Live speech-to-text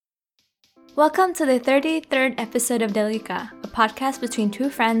Welcome to the 33rd episode of Delika, a podcast between two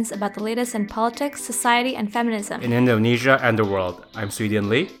friends about the latest in politics, society, and feminism in Indonesia and the world. I'm Suidian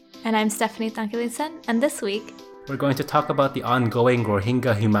Lee. And I'm Stephanie Tangkilisan, and this week we're going to talk about the ongoing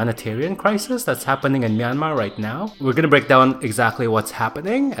Rohingya humanitarian crisis that's happening in Myanmar right now. We're going to break down exactly what's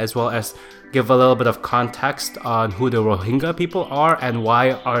happening, as well as give a little bit of context on who the Rohingya people are and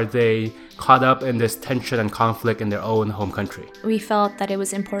why are they caught up in this tension and conflict in their own home country. We felt that it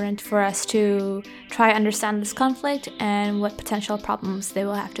was important for us to try understand this conflict and what potential problems they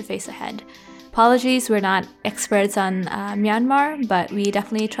will have to face ahead. Apologies, we're not experts on Myanmar, but we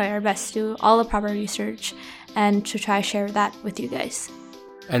definitely try our best to do all the proper research and to try share that with you guys.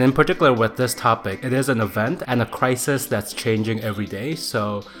 And in particular with this topic, it is an event and a crisis that's changing every day,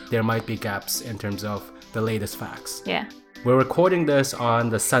 so there might be gaps in terms of the latest facts. Yeah. We're recording this on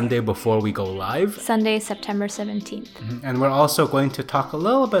the Sunday before we go live. Sunday, September 17th. And we're also going to talk a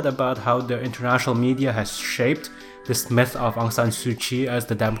little bit about how the international media has shaped this myth of Aung San Suu Kyi as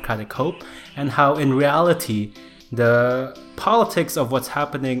the democratic hope, and how in reality, the politics of what's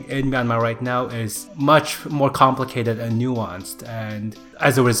happening in Myanmar right now is much more complicated and nuanced. And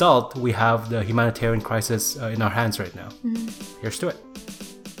as a result, we have the humanitarian crisis in our hands right now. Here's to it.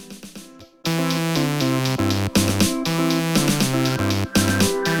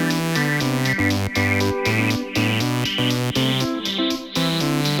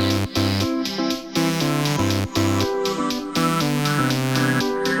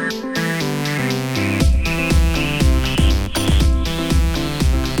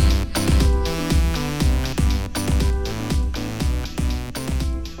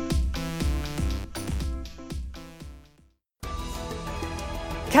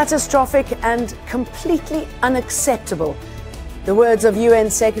 Catastrophic and completely unacceptable. The words of UN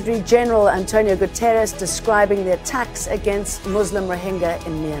Secretary General Antonio Guterres describing the attacks against Muslim Rohingya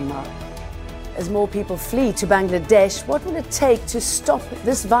in Myanmar. As more people flee to Bangladesh, what will it take to stop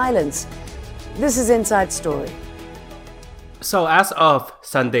this violence? This is Inside Story. So as of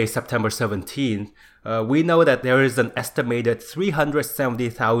Sunday, September 17th, we know that there is an estimated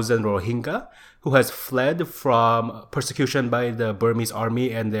 370,000 Rohingya who has fled from persecution by the Burmese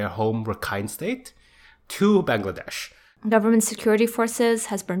army and their home Rakhine state to Bangladesh. Government security forces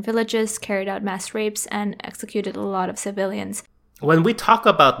has burned villages, carried out mass rapes, and executed a lot of civilians. When we talk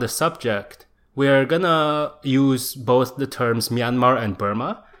about the subject, we're gonna use both the terms Myanmar and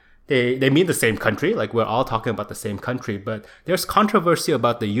Burma. They mean the same country, like we're all talking about the same country, but there's controversy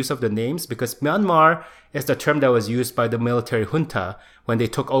about the use of the names because Myanmar is the term that was used by the military junta when they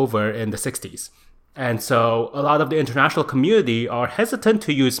took over in the 60s. And so a lot of the international community are hesitant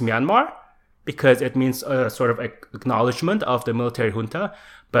to use Myanmar because it means a sort of acknowledgement of the military junta.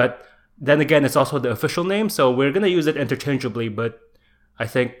 But then again, it's also the official name, so we're going to use it interchangeably, but I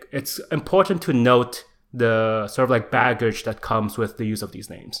think it's important to note the sort of like baggage that comes with the use of these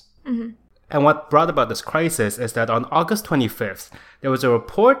names. And what brought about this crisis is that on August 25th, there was a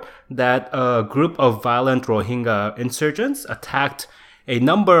report that a group of violent Rohingya insurgents attacked a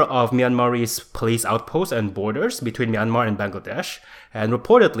number of Myanmarese police outposts and borders between Myanmar and Bangladesh. And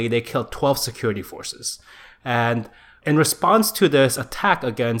reportedly, they killed 12 security forces. And in response to this attack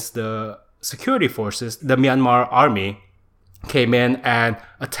against the security forces, the Myanmar army came in and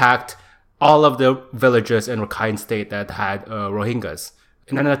attacked all of the villages in Rakhine state that had Rohingyas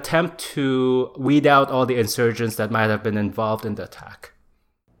in an attempt to weed out all the insurgents that might have been involved in the attack.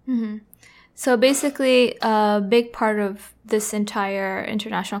 So basically, a big part of this entire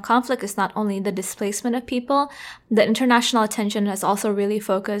international conflict is not only the displacement of people, the international attention has also really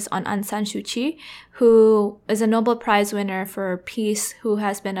focused on Aung San Suu Kyi, who is a Nobel Prize winner for peace, who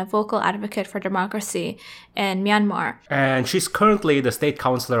has been a vocal advocate for democracy in Myanmar. And she's currently the state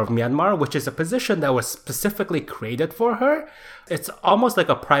counselor of Myanmar, which is a position that was specifically created for her. It's almost like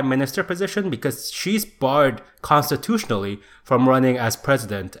a prime minister position because she's barred constitutionally from running as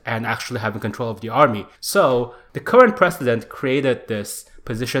president and actually having control of the army. So the current president created this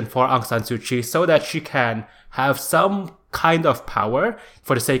position for Aung San Suu Kyi so that she can have some kind of power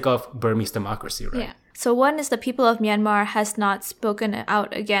for the sake of Burmese democracy, right? Yeah. So one is the people of Myanmar has not spoken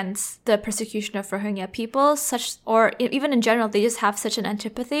out against the persecution of Rohingya people, or even in general, they just have such an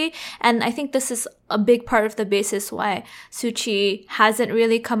antipathy. And I think this is a big part of the basis why Suu Kyi hasn't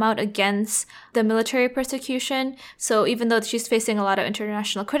really come out against the military persecution. So even though she's facing a lot of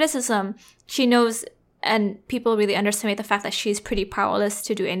international criticism, she knows, and people really underestimate the fact that she's pretty powerless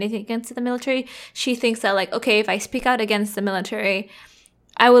to do anything against the military. She thinks that, like, okay, if I speak out against the military,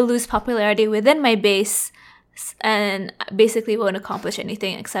 I will lose popularity within my base and basically won't accomplish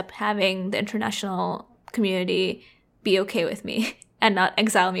anything except having the international community be okay with me. and not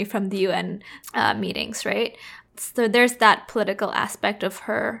exile me from the UN meetings, right? So there's that political aspect of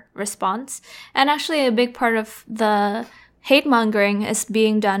her response. And actually a big part of the hate-mongering is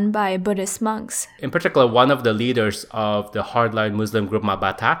being done by Buddhist monks. In particular, one of the leaders of the hardline Muslim group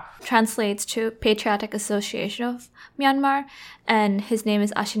Mabata translates to Patriotic Association of Myanmar, and his name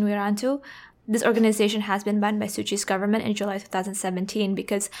is Ashin Wirantu. This organization has been banned by Suu Kyi's government in July 2017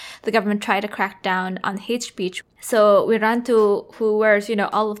 because the government tried to crack down on hate speech. So Wirantu, who wears,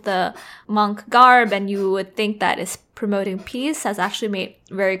 all of the monk garb and you would think that is promoting peace, has actually made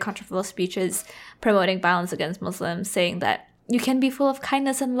very controversial speeches promoting violence against Muslims, saying that you can be full of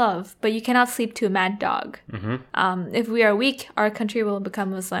kindness and love, but you cannot sleep to a mad dog. If we are weak, our country will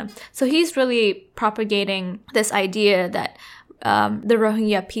become Muslim. So he's really propagating this idea that the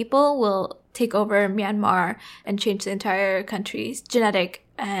Rohingya people will take over Myanmar and change the entire country's genetic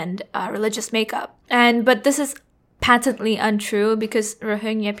and religious makeup. But this is patently untrue because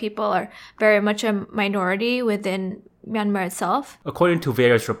Rohingya people are very much a minority within Myanmar itself. According to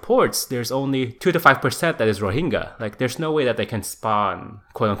various reports, there's only 2 to 5% that is Rohingya. Like, there's no way that they can spawn,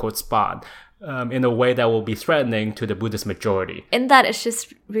 quote unquote, spawn, in a way that will be threatening to the Buddhist majority. In that, it's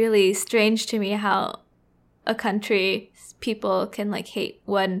just really strange to me how a country's people can hate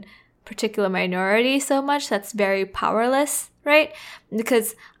one particular minority so much that's very powerless, right?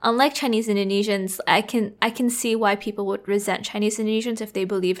 Because unlike Chinese Indonesians, I can see why people would resent Chinese Indonesians if they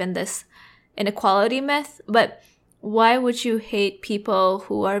believe in this inequality myth. But why would you hate people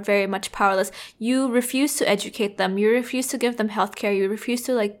who are very much powerless? You refuse to educate them. You refuse to give them healthcare. You refuse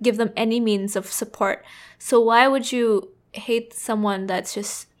to give them any means of support. So why would you hate someone that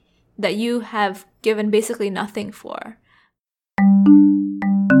you have given basically nothing for?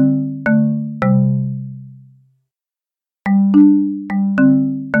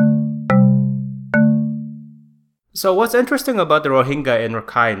 So what's interesting about the Rohingya in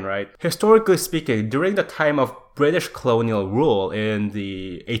Rakhine, right? Historically speaking, during the time of British colonial rule in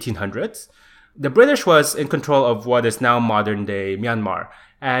the 1800s, the British was in control of what is now modern-day Myanmar.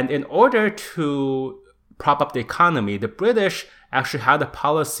 And in order to prop up the economy, the British actually had a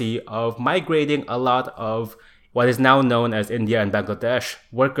policy of migrating a lot of what is now known as India and Bangladesh,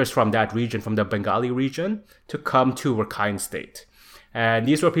 workers from that region, from the Bengali region, to come to Rakhine State. And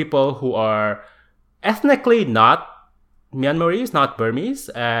these were people who are ethnically not Myanmarese, not Burmese,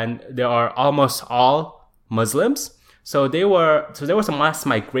 and they are almost all Muslims. So there was a mass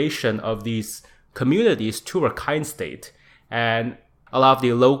migration of these communities to Rakhine State, and a lot of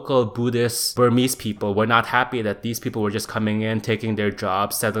the local Buddhist Burmese people were not happy that these people were just coming in, taking their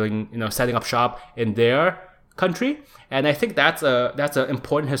jobs, setting up shop in their country. And I think that's an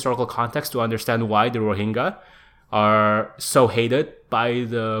important historical context to understand why the Rohingya are so hated by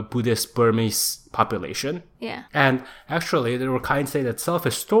the Buddhist Burmese population. Yeah. And actually, the Rakhine State itself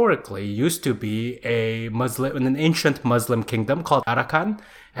historically used to be an ancient Muslim kingdom called Arakan.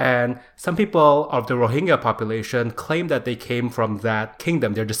 And some people of the Rohingya population claim that they came from that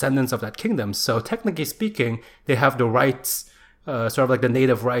kingdom. They're descendants of that kingdom. So technically speaking, they have the rights, sort of like the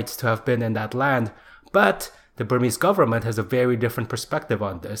native rights to have been in that land. But the Burmese government has a very different perspective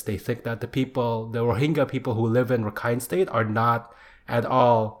on this. They think that the Rohingya people who live in Rakhine State are not at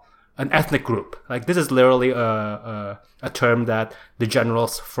all an ethnic group. Like, this is literally a term that the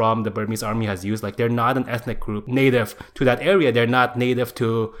generals from the Burmese army has used. Like, they're not an ethnic group native to that area. They're not native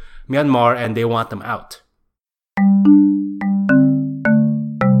to Myanmar, and they want them out.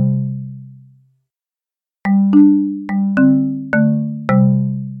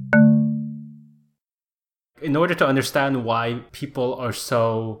 In order to understand why people are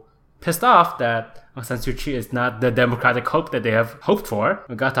so pissed off that Aung San Suu Kyi is not the democratic hope that they have hoped for,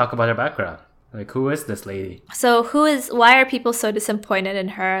 we gotta talk about her background. Like, who is this lady? So why are people so disappointed in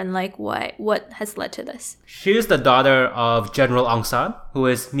her, and what has led to this? She is the daughter of General Aung San, who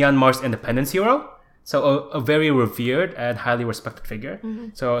is Myanmar's independence hero. So a very revered and highly respected figure. Mm-hmm.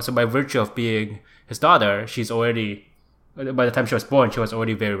 So by virtue of being his daughter, by the time she was born, she was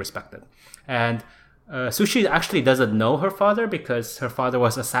already very respected. And Suu Kyi actually doesn't know her father because her father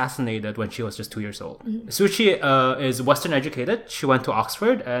was assassinated when she was just 2 years old. Mm-hmm. Suu Kyi is Western educated. She went to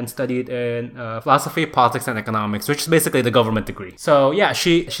Oxford and studied in philosophy, politics, and economics, which is basically the government degree. So yeah,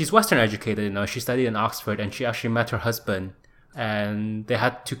 she's Western educated. She studied in Oxford, and she actually met her husband, and they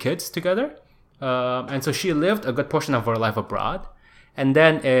had 2 kids together. And so she lived a good portion of her life abroad. And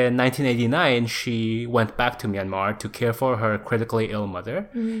then in 1989, she went back to Myanmar to care for her critically ill mother.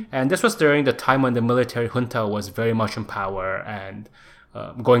 Mm-hmm. And this was during the time when the military junta was very much in power and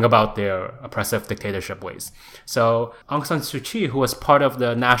going about their oppressive dictatorship ways. So Aung San Suu Kyi, who was part of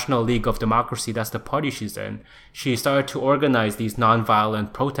the National League of Democracy, that's the party she's in, she started to organize these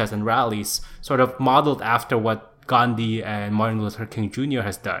nonviolent protests and rallies, sort of modeled after what Gandhi and Martin Luther King Jr.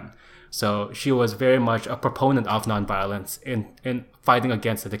 has done. So she was very much a proponent of nonviolence in fighting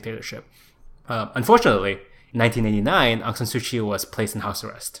against the dictatorship. Unfortunately, in 1989, Aung San Suu Kyi was placed in house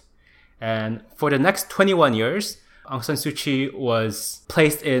arrest. And for the next 21 years, Aung San Suu Kyi was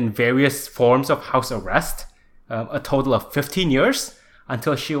placed in various forms of house arrest, a total of 15 years,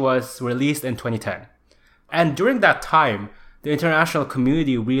 until she was released in 2010. And during that time, the international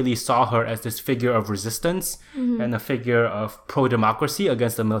community really saw her as this figure of resistance and a figure of pro-democracy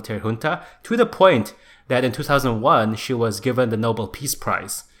against the military junta, to the point that in 2001, she was given the Nobel Peace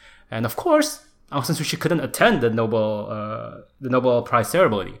Prize. And of course, Aung San Suu Kyi couldn't attend the Nobel Prize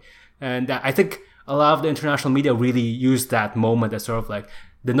ceremony. And I think a lot of the international media really used that moment as sort of like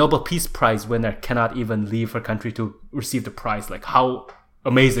the Nobel Peace Prize winner cannot even leave her country to receive the prize. Like, how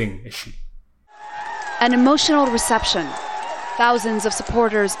amazing is she? An emotional reception. Thousands of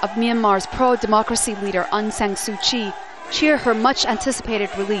supporters of Myanmar's pro-democracy leader Aung San Suu Kyi cheer her much-anticipated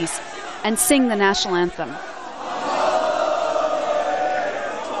release and sing the national anthem.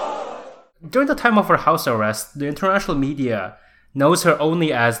 During the time of her house arrest, the international media knows her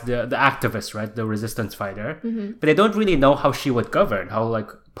only as the activist, right? The resistance fighter. But they don't really know how she would govern, how like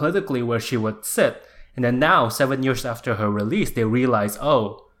politically where she would sit. And then now, 7 years after her release, they realize,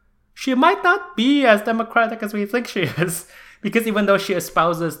 oh, she might not be as democratic as we think she is. Because even though she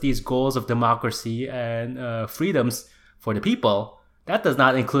espouses these goals of democracy and freedoms for the people, that does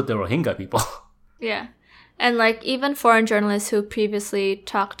not include the Rohingya people. Yeah. And like even foreign journalists who previously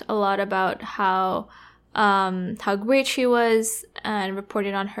talked a lot about how great she was and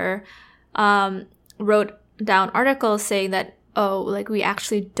reported on her, wrote down articles saying that, oh, like we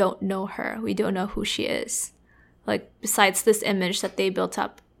actually don't know her. We don't know who she is. Like besides this image that they built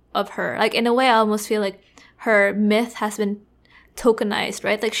up of her. Like in a way, I almost feel like her myth has been tokenized,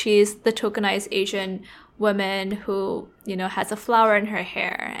 right? Like she's the tokenized Asian woman who, you know, has a flower in her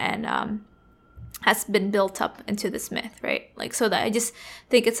hair and has been built up into this myth, right? Like, so that I just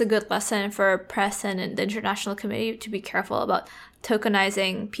think it's a good lesson for press and the international community to be careful about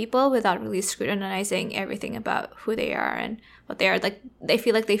tokenizing people without really scrutinizing everything about who they are and what they are. Like, they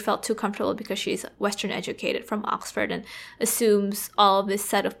feel like they felt too comfortable because she's Western educated from Oxford and assumes all of this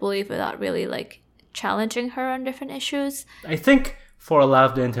set of belief without really like challenging her on different issues. I think for a lot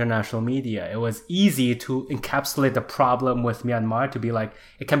of the international media, it was easy to encapsulate the problem with Myanmar to be like,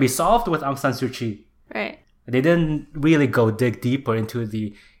 it can be solved with Aung San Suu Kyi. Right. They didn't really go dig deeper into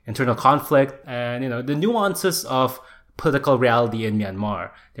the internal conflict and, you know, the nuances of political reality in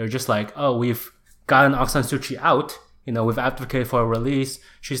Myanmar. They were just like, oh, we've gotten Aung San Suu Kyi out. You know, we've advocated for her release.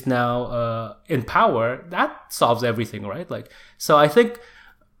 She's now in power. That solves everything, right? Like, so I think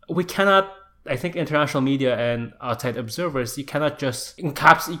international media and outside observers, you cannot just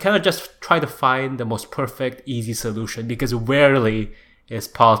try to find the most perfect, easy solution, because rarely is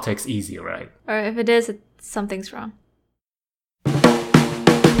politics easy, right? Or if it is, something's wrong.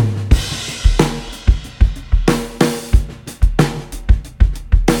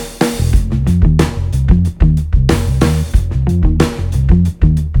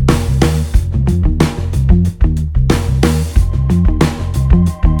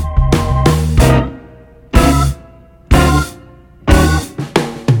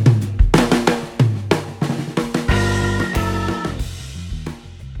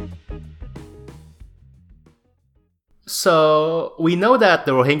 So we know that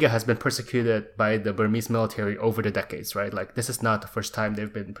the Rohingya has been persecuted by the Burmese military over the decades, right? Like, this is not the first time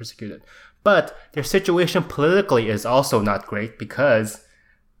they've been persecuted. But their situation politically is also not great because,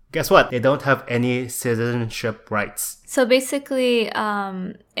 guess what? They don't have any citizenship rights. So basically, in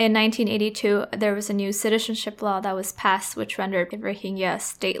 1982, there was a new citizenship law that was passed, which rendered Rohingya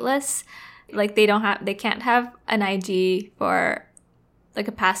stateless. Like, they can't have an ID for like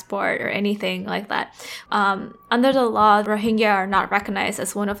a passport or anything like that. Under the law, Rohingya are not recognized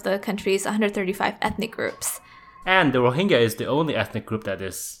as one of the country's 135 ethnic groups. And the Rohingya is the only ethnic group that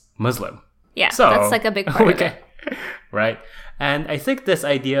is Muslim. Yeah, so that's like a big part of it. Right? And I think this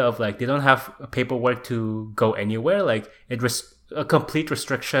idea of like they don't have paperwork to go anywhere, like a complete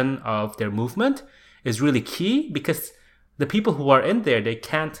restriction of their movement is really key, because the people who are in there, they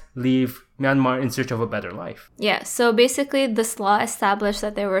can't leave Myanmar in search of a better life. Yeah, so basically this law established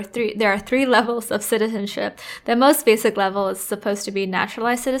that there are three levels of citizenship. The most basic level is supposed to be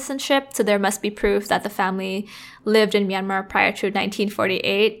naturalized citizenship, so there must be proof that the family lived in Myanmar prior to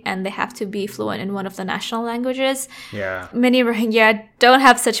 1948, and they have to be fluent in one of the national languages. Yeah. Many Rohingya don't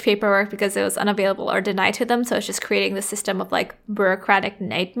have such paperwork because it was unavailable or denied to them, so it's just creating the system of like bureaucratic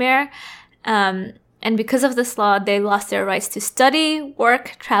nightmare. And because of this law, they lost their rights to study,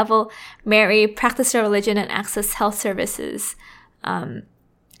 work, travel, marry, practice their religion, and access health services.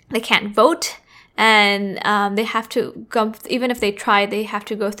 They can't vote, and they have to go, even if they try, they have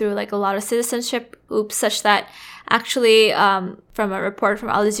to go through like a lot of citizenship hoops, such that actually, from a report from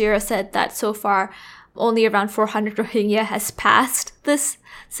Al Jazeera said that so far, only around 400 Rohingya has passed this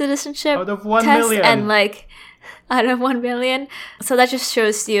citizenship out of 1 test, million. and like out of 1 million. So that just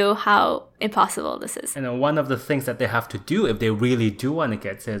shows you how impossible this is. And one of the things that they have to do if they really do want to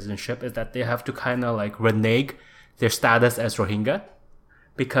get citizenship is that they have to kind of like renege their status as Rohingya.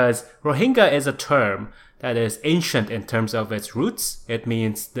 Because Rohingya is a term that is ancient in terms of its roots. It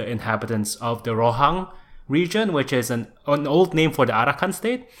means the inhabitants of the Rohang region, which is an old name for the Arakan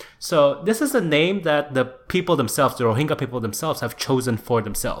state. So this is a name that the people themselves, the Rohingya people themselves, have chosen for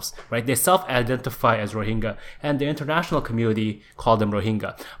themselves, right? They self-identify as Rohingya, and the international community call them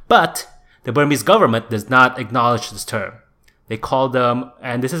Rohingya. But the Burmese government does not acknowledge this term. They call them,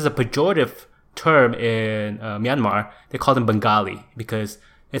 and this is a pejorative term in Myanmar, they call them Bengali, because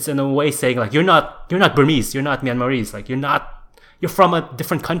it's in a way saying like, you're not Burmese, you're not Myanmarese, like you're from a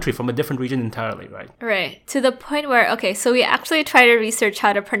different country, from a different region entirely, right? Right. To the point where, okay, so we actually try to research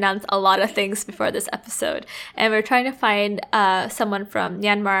how to pronounce a lot of things before this episode. And we're trying to find someone from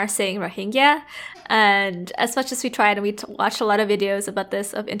Myanmar saying Rohingya. And as much as we tried, and we watched a lot of videos about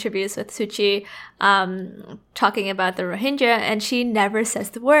this, of interviews with Suu Kyi, talking about the Rohingya, and she never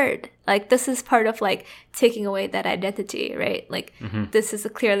says the word. Like, this is part of, like, taking away that identity, right? Like, this is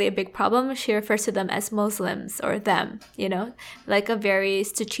clearly a big problem. She refers to them as Muslims or them, you know? Like, a very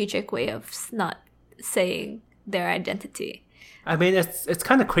strategic way of not saying their identity. I mean, it's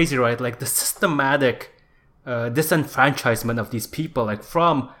kind of crazy, right? Like, the systematic disenfranchisement of these people, like,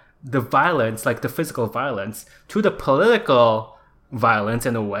 from the violence, like the physical violence, to the political violence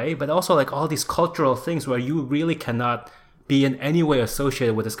in a way, but also like all these cultural things where you really cannot be in any way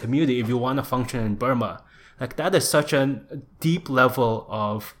associated with this community if you want to function in Burma. Like, that is such a deep level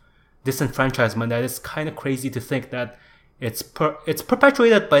of disenfranchisement that it's kind of crazy to think that it's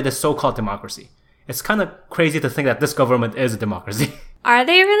perpetuated by the so-called democracy. It's kind of crazy to think that this government is a democracy. Are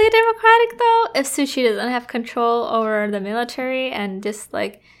they really democratic though? If Suu Kyi doesn't have control over the military and just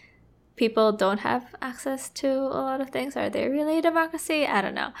like people don't have access to a lot of things, are they really a democracy? I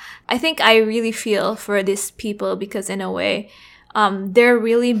don't know. I think I really feel for these people because in a way, they're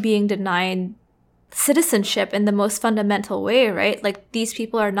really being denied citizenship in the most fundamental way, right? Like, these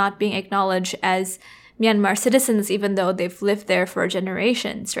people are not being acknowledged as Myanmar citizens, even though they've lived there for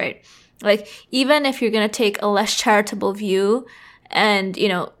generations, right? Like, even if you're going to take a less charitable view and, you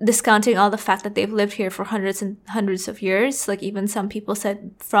know, discounting all the fact that they've lived here for hundreds and hundreds of years, like even some people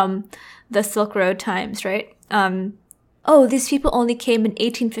said from the Silk Road times, right? Oh, these people only came in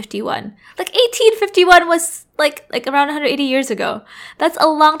 1851. Like, 1851 was like around 180 years ago. That's a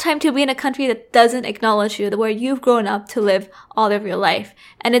long time to be in a country that doesn't acknowledge you, where you've grown up to live all of your life.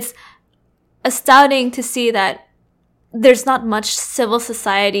 And it's astounding to see that there's not much civil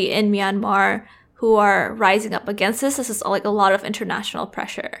society in Myanmar who are rising up against this. This is like a lot of international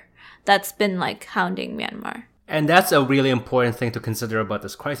pressure that's been like hounding Myanmar. And that's a really important thing to consider about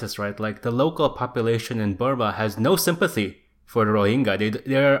this crisis, right? Like, the local population in Burma has no sympathy for the Rohingya.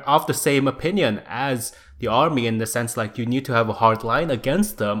 They're of the same opinion as the army, in the sense like you need to have a hard line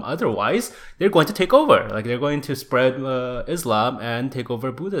against them. Otherwise, they're going to take over. Like, they're going to spread Islam and take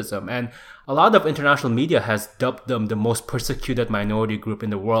over Buddhism. And a lot of international media has dubbed them the most persecuted minority group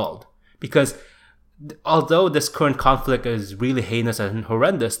in the world. Because although this current conflict is really heinous and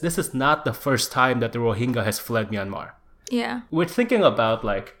horrendous, this is not the first time that the Rohingya has fled Myanmar. Yeah. We're thinking about,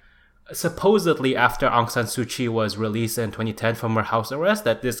 like, supposedly after Aung San Suu Kyi was released in 2010 from her house arrest,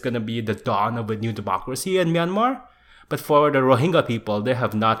 that this is going to be the dawn of a new democracy in Myanmar. But for the Rohingya people, they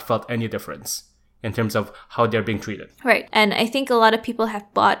have not felt any difference in terms of how they're being treated. Right. And I think a lot of people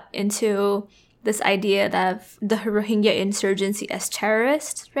have bought into this idea that the Rohingya insurgency as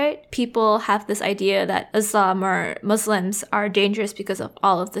terrorists, right? People have this idea that Islam or Muslims are dangerous because of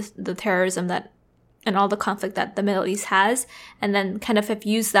all of the terrorism that and all the conflict that the Middle East has, and then kind of have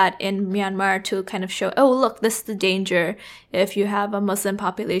used that in Myanmar to kind of show, oh, look, this is the danger if you have a Muslim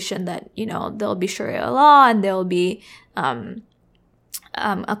population, that, you know, there'll be Sharia law and there'll be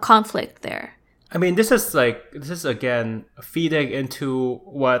a conflict there. I mean, this is again feeding into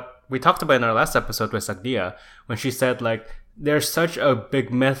what we talked about in our last episode with Sagdia, when she said, like, there's such a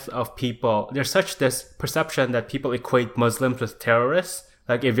big myth of people, there's such this perception that people equate Muslims with terrorists.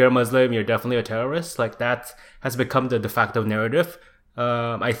 Like, if you're a Muslim, you're definitely a terrorist. Like, that has become the de facto narrative,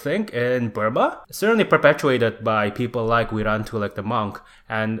 I think, in Burma. Certainly perpetuated by people like Wiranto, like the monk,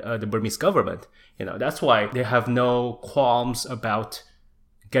 and the Burmese government. You know, that's why they have no qualms about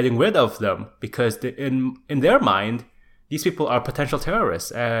getting rid of them, because in their mind, these people are potential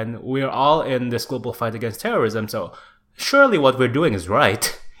terrorists, and we're all in this global fight against terrorism. So surely what we're doing is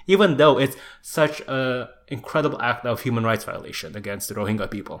right, even though it's such an incredible act of human rights violation against the Rohingya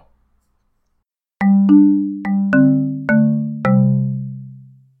people.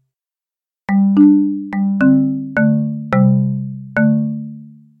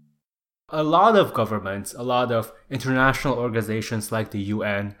 A lot of governments, a lot of international organizations like the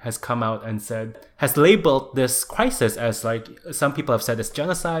UN has come out and has labeled this crisis as, like, some people have said it's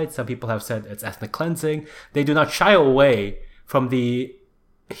genocide, some people have said it's ethnic cleansing. They do not shy away from the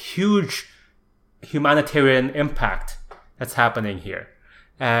huge humanitarian impact that's happening here.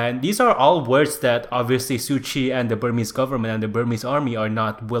 And these are all words that obviously Suu Kyi and the Burmese government and the Burmese army are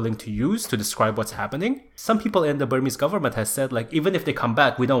not willing to use to describe what's happening. Some people in the Burmese government has said, like, even if they come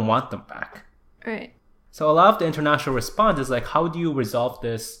back, we don't want them back. Right. So a lot of the international response is like, how do you resolve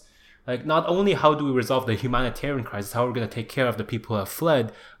this? Like, not only how do we resolve the humanitarian crisis, how we're going to take care of the people who have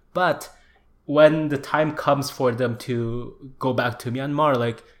fled, but when the time comes for them to go back to Myanmar,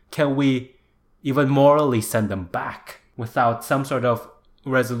 like, can we even morally send them back without some sort of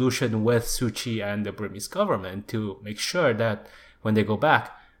resolution with Suu Kyi and the Burmese government to make sure that when they go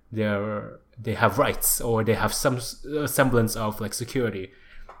back, they have rights, or they have some semblance of, like, security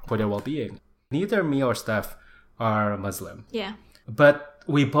for their well-being. Neither me or Steph are Muslim. Yeah. But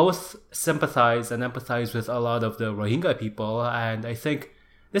we both sympathize and empathize with a lot of the Rohingya people, and I think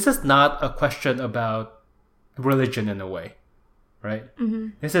this is not a question about religion in a way, right? Mm-hmm.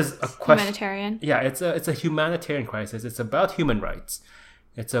 This is a question. Humanitarian. Yeah, it's a humanitarian crisis. It's about human rights.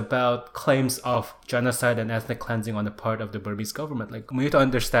 It's about claims of genocide and ethnic cleansing on the part of the Burmese government. Like, we need to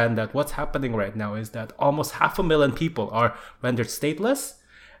understand that what's happening right now is that almost 500,000 people are rendered stateless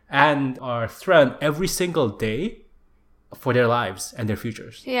and are threatened every single day for their lives and their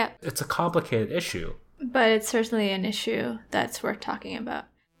futures. Yeah. It's a complicated issue. But it's certainly an issue that's worth talking about.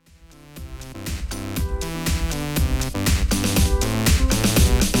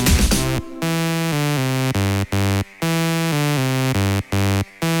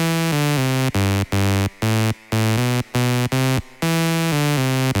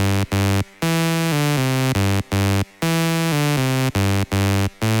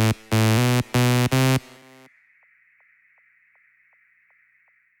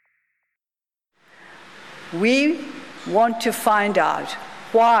 We want to find out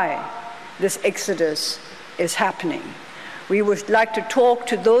why this exodus is happening. We would like to talk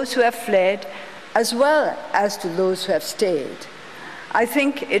to those who have fled as well as to those who have stayed. I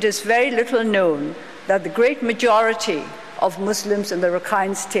think it is very little known that the great majority of Muslims in the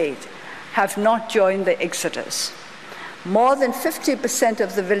Rakhine State have not joined the exodus. More than 50%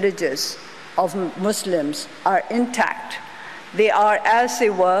 of the villages of Muslims are intact. They are as they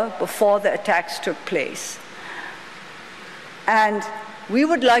were before the attacks took place. And we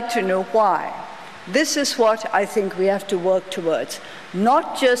would like to know why. This is what I think we have to work towards.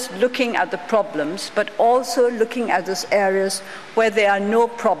 Not just looking at the problems, but also looking at those areas where there are no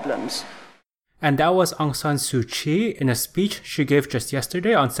problems. And that was Aung San Suu Kyi in a speech she gave just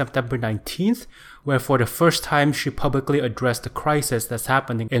yesterday on September 19th, where for the first time she publicly addressed the crisis that's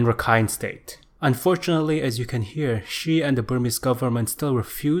happening in Rakhine State. Unfortunately, as you can hear, she and the Burmese government still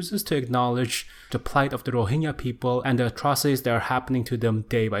refuses to acknowledge the plight of the Rohingya people and the atrocities that are happening to them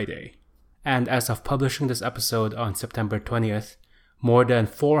day by day. And as of publishing this episode on September 20th, more than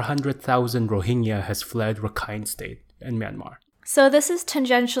 400,000 Rohingya has fled Rakhine State in Myanmar. So this is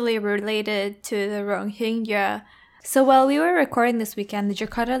tangentially related to the Rohingya. So while we were recording this weekend, the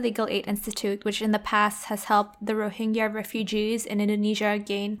Jakarta Legal Aid Institute, which in the past has helped the Rohingya refugees in Indonesia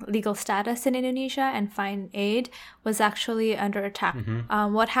gain legal status in Indonesia and find aid, was actually under attack.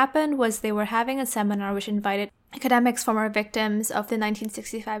 What happened was they were having a seminar which invited academics, former victims of the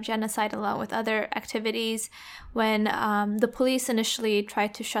 1965 genocide, along with other activities, when the police initially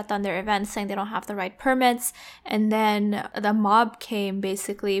tried to shut down their events, saying they don't have the right permits. And then the mob came,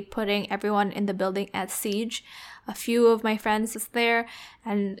 basically putting everyone in the building at siege. A few of my friends was there,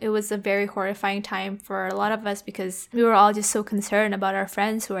 and it was a very horrifying time for a lot of us because we were all just so concerned about our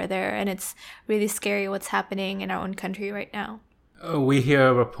friends who are there, and it's really scary what's happening in our own country right now. We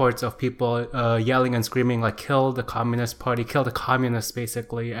hear reports of people yelling and screaming like, kill the Communist Party, kill the communists,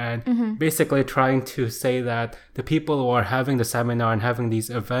 basically. And basically trying to say that the people who are having the seminar and having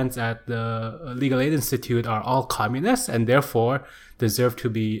these events at the Legal Aid Institute are all communists and therefore deserve to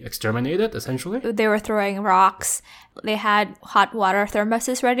be exterminated, essentially. They were throwing rocks. They had hot water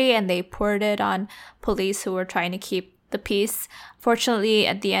thermoses ready and they poured it on police who were trying to keep the peace. Fortunately,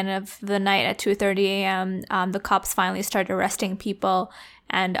 at the end of the night at 2:30 a.m., the cops finally started arresting people,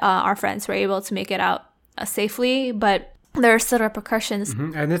 and our friends were able to make it out safely, but there are still repercussions.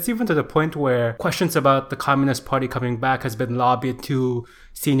 And it's even to the point where questions about the Communist Party coming back has been lobbied to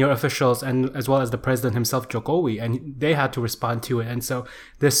senior officials and as well as the president himself, Jokowi, and they had to respond to it. And so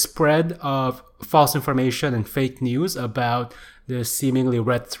this spread of false information and fake news about the seemingly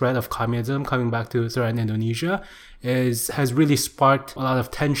red threat of communism coming back to threaten Indonesia has really sparked a lot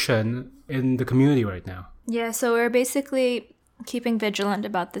of tension in the community right now. Yeah, so we're basically keeping vigilant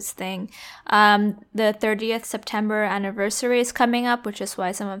about this thing. The 30th September anniversary is coming up, which is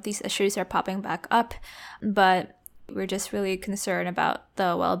why some of these issues are popping back up. But we're just really concerned about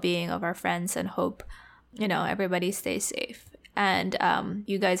the well-being of our friends and hope, everybody stays safe. And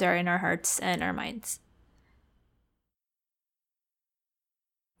you guys are in our hearts and our minds.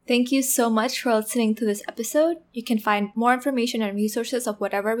 Thank you so much for listening to this episode. You can find more information and resources of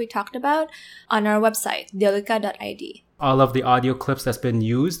whatever we talked about on our website, dialogica.id. All of the audio clips that's been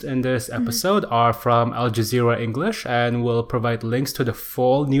used in this episode are from Al Jazeera English, and we'll provide links to the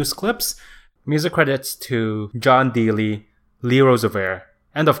full news clips. Music credits to John Dealey, Lee Roosevelt,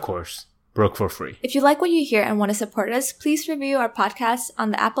 and of course, Broke for Free. If you like what you hear and want to support us, please review our podcast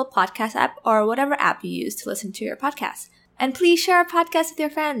on the Apple Podcast app or whatever app you use to listen to your podcast. And please share our podcast with your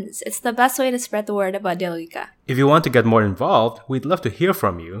friends. It's the best way to spread the word about Dialogica. If you want to get more involved, we'd love to hear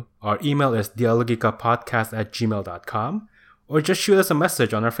from you. Our email is dialogicapodcast@gmail.com, or just shoot us a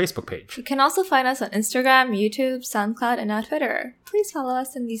message on our Facebook page. You can also find us on Instagram, YouTube, SoundCloud, and on Twitter. Please follow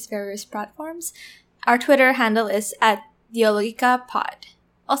us on these various platforms. Our Twitter handle is @dialogicapod.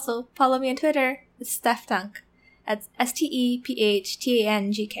 Also, follow me on Twitter. It's Steftangk. That's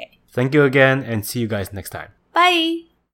STEPHTANGK. Thank you again, and see you guys next time. Bye!